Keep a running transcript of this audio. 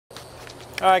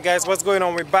Alright guys, what's going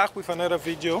on? We're back with another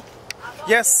video.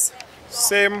 Yes,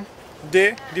 same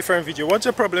day, different video. What's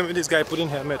your problem with this guy putting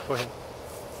helmet for him?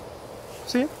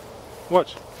 See?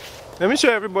 Watch. Let me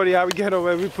show everybody how we get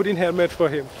over. We put in helmet for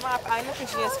him. I'm not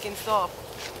your skin stop.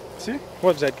 See?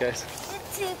 Watch that, guys.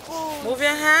 Move your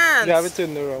hands. Yeah, I have it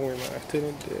turned the wrong way, man. I've turned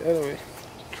it the other way.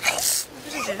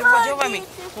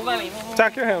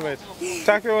 Tack your helmet.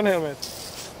 Tack your own helmet.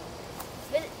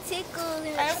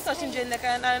 I am touching your neck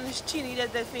and his chin, he does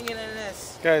that finger in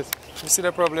this. Guys, you see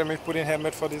the problem with putting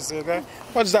helmet for this guy?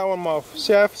 Watch that one mouth.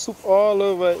 Chef soup all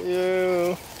over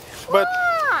you. But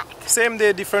same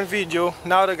day, different video.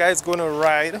 Now the guy's gonna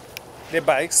ride the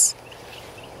bikes.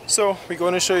 So we're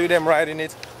gonna show you them riding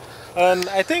it. And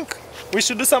I think we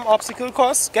should do some obstacle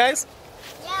course, guys.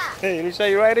 Yeah. Hey, Alicia,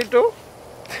 you ride it too?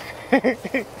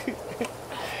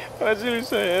 What's you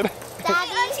saying?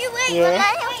 Daddy, wait, Yeah. but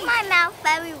I have my mouth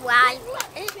very wide.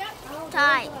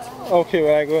 Tight. Okay,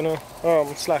 well, I'm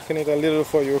gonna slacken it a little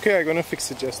for you. Okay, I'm gonna fix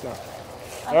it just now.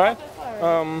 Alright?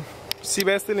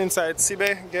 Sibe's still inside.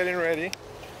 Sibe getting ready.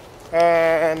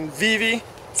 And Vivi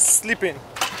sleeping.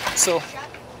 So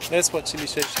that's what Chili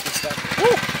said she can start.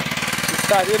 Woo! She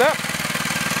started up.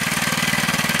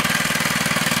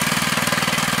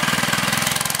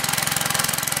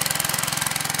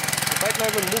 The bike not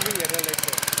even moving yet, I like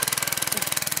that.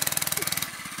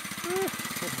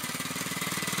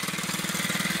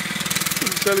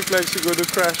 She looks like she's going to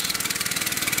crash.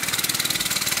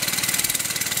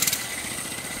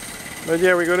 But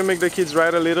yeah, we're going to make the kids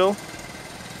ride a little.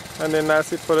 And then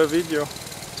that's it for the video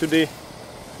today.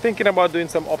 Thinking about doing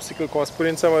some obstacle course,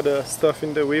 putting some of the stuff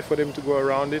in the way for them to go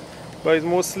around it. But it's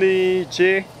mostly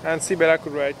Jay and Sibella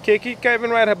could ride. Keiki can't even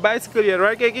ride her bicycle yet,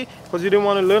 right Keiki? Because you didn't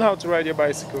want to learn how to ride your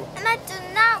bicycle. And I do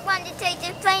not want to take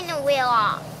the training wheel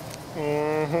off.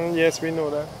 Yes, we know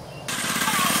that.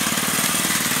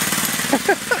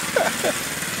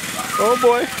 Oh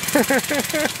boy.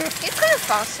 It's kind of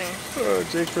fasting. Oh,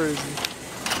 Jay crazy.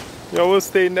 You will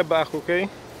stay in the back, okay?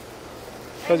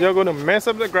 Because you're going to mess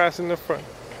up the grass in the front.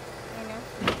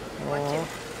 I know.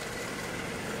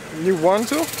 You want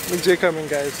to? With Jay coming,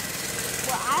 guys.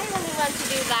 Well, I only want to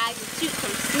do that to shoot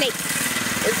some snakes.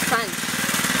 It's fun.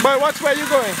 Boy, watch where you're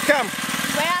going. Come.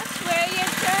 Where else where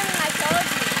you're turning, I told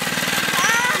you.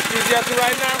 Easier to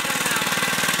ride now?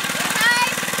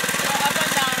 Guys, Go up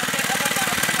and down, okay, up and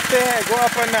down. Stay here, go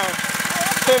up and down.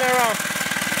 Turn around.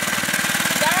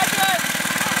 Very good.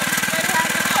 Where do you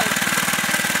have the house?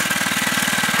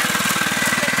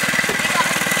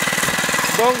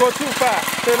 Don't go too far.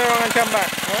 Turn around and come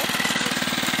back. Huh?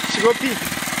 She go pee.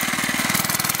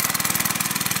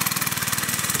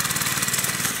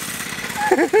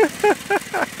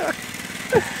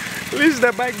 Release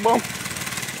the bike bomb.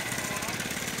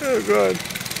 Oh God.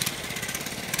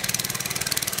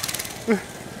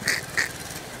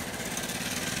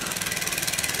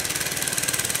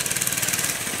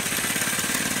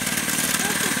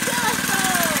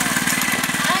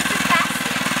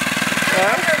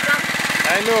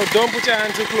 I know, don't put your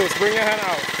hand too close. Bring your hand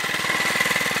out.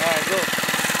 Alright, go.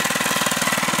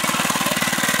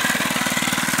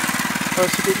 Oh,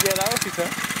 she could get out of it, huh?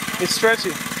 It's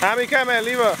stretchy. Ami, come here,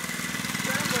 leave her.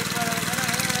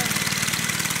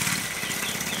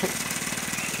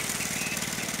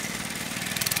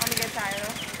 I'm gonna get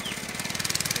tired.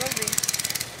 Will be.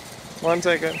 1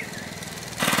 second.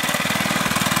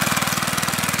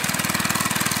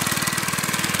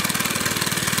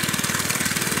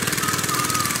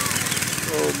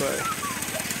 Oh my.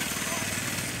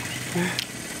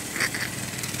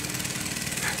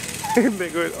 They're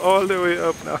going all the way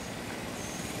up now.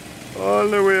 All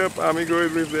the way up, Ami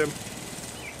going with them.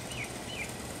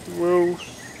 Whoa.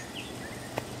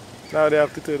 Now they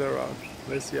have to turn around.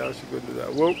 Let's see how she going to do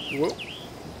that. Whoa, whoa.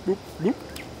 Boop, boop.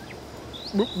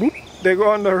 Boop, boop. They go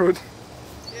on the road.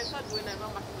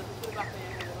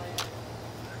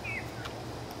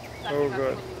 Oh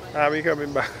God. Ami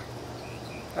coming back.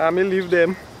 Ami leave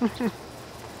them.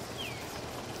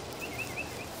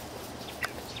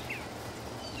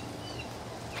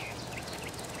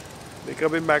 They're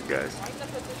coming back, guys.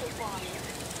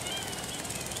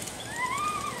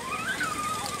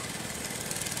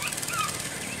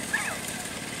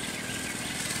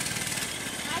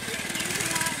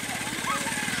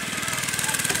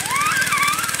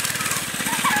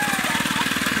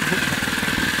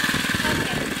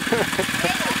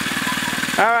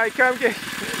 Alright, come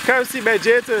see my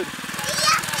Jason.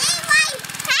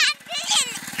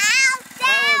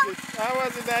 How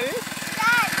was it, Daddy?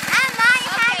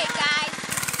 okay, guys.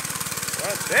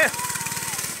 What's this?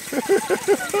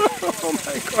 Oh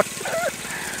my God.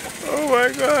 Oh my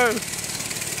God.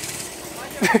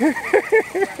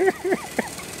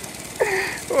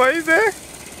 What is that?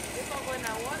 It's not going in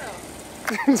that water.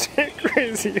 Shit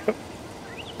crazy, yo.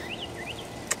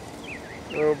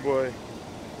 Oh boy.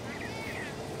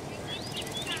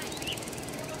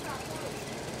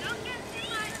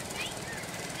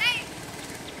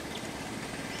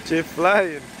 She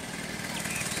flying.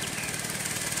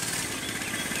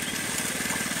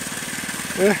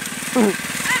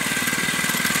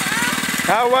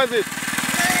 How was it?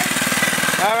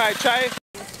 Alright, try it.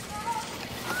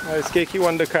 It's Kiki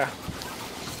won the car.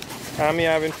 Me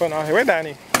having fun out here. Where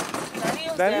Danny?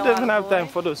 Danny doesn't have time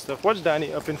for those stuff. Watch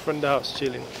Danny up in front of the house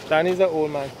chilling. Danny's an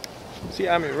old man. See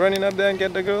Amy running up there and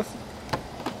get the girls?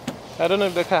 I don't know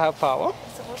if the car have power.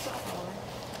 It's supposed to have power.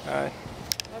 Alright.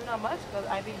 Maybe not much, because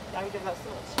I did that so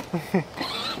much.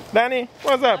 Danny,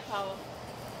 what's up? Power.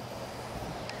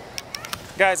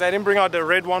 Guys, I didn't bring out the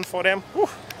red one for them. Whew,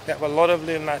 they have a lot of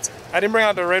little nuts. I didn't bring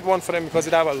out the red one for them because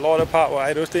it have a lot of power.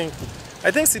 I think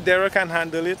Sidera can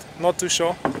handle it. Not too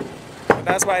sure. But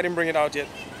that's why I didn't bring it out yet.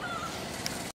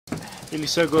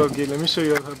 Elisha, go again. Let me show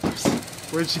you her breast.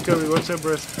 Where'd she come in? Watch her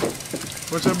breast.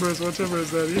 Watch her breast. Watch her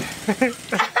breast, Daddy.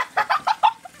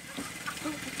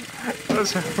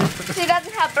 Watch her breast. She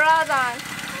doesn't have bras on.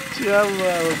 She have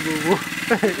a boo-boo.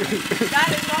 That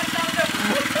is not something.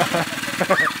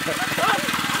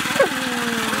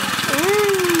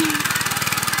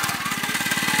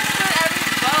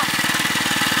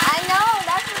 I know,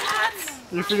 that's what.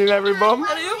 You feeling every bum?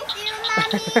 Are you?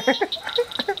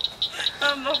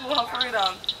 I'm not afraid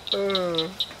of.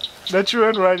 That you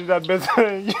ain't riding that better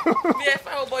than you. Yeah,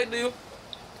 how boy do you?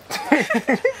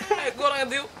 Hey, go on,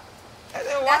 do you?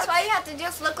 That's why you have to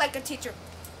just look like a teacher.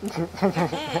 I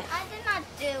did not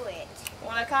do it.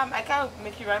 When I can't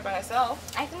make you ride by yourself.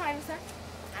 I can ride, sir.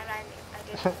 I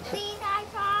did. Please, I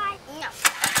tried. No.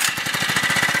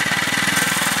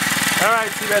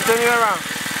 Alright, see that, turn it around.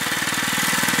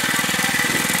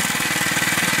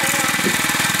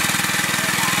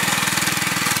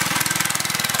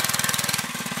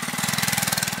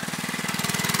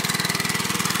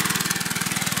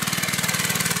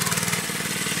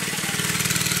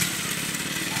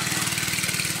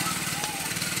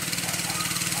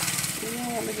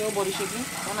 Your body shaking.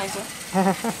 Oh, nice, sir.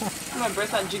 My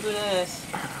breasts are jiggling in this.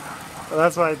 Well,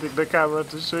 that's why I take the camera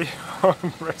to show you how I'm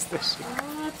breast is shaking.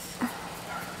 What?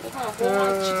 Look how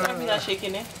whole chicken are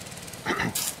shaking, eh?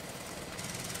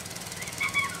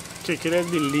 Chicken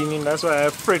has been leaning, that's why I'm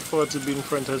afraid for her to be in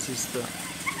front of her sister.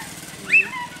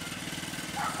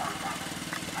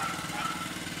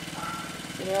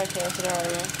 Sit there, okay, sit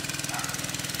there, yeah.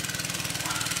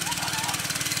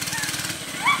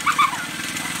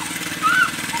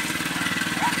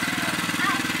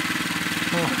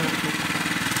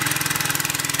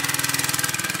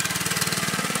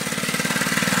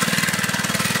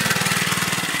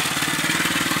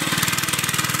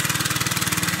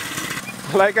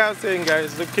 Like I was saying,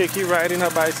 guys, look, Kiki riding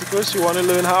her bicycle. She want to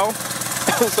learn how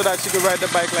so that she can ride the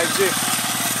bike like Jay.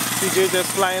 See Jay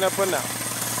just flying up and down.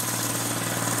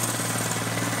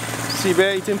 See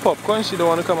Bear eating popcorn. She don't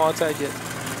want to come outside yet.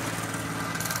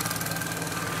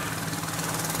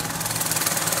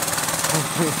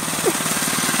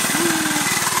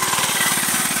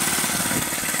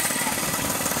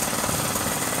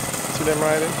 See them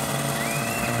riding?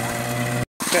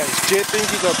 Guys, Jay think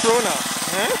he's a pro now.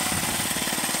 Huh?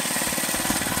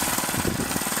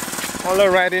 All the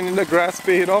riding in the grass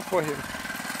paid off for him.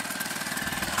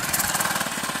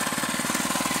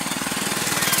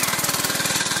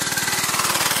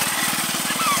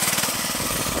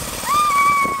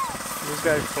 This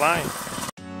guy's flying.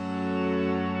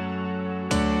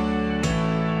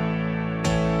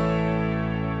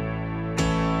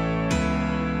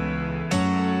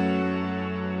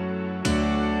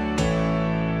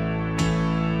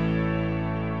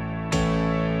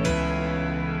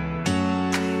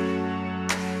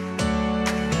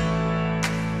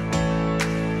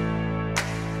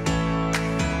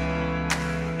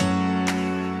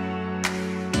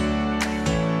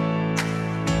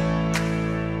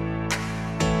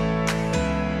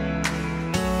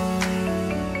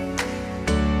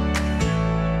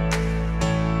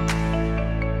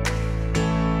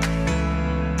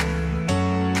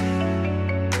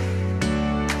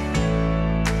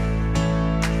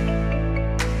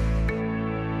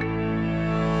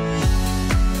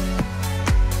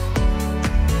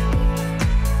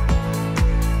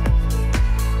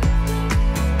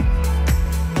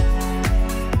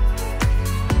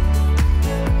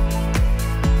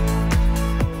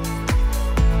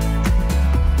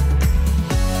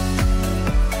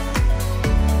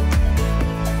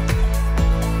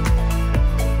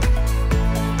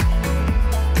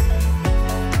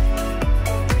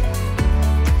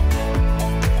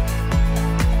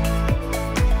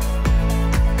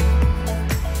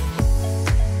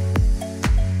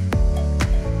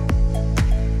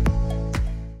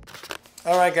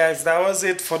 Alright guys, that was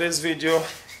it for this video.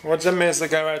 What's a mess the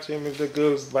garage here with the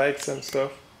girls' bikes and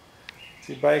stuff.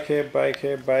 See, bike here, bike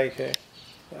here, bike here.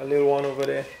 A little one over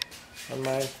there on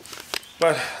mine.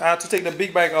 But I had to take the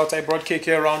big bike out. I brought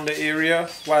KK around the area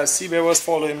while CB was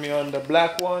following me on the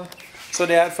black one. So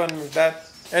they had fun with that.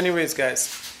 Anyways guys,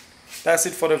 that's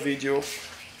it for the video.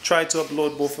 Try to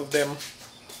upload both of them.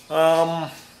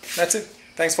 That's it.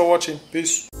 Thanks for watching.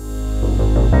 Peace.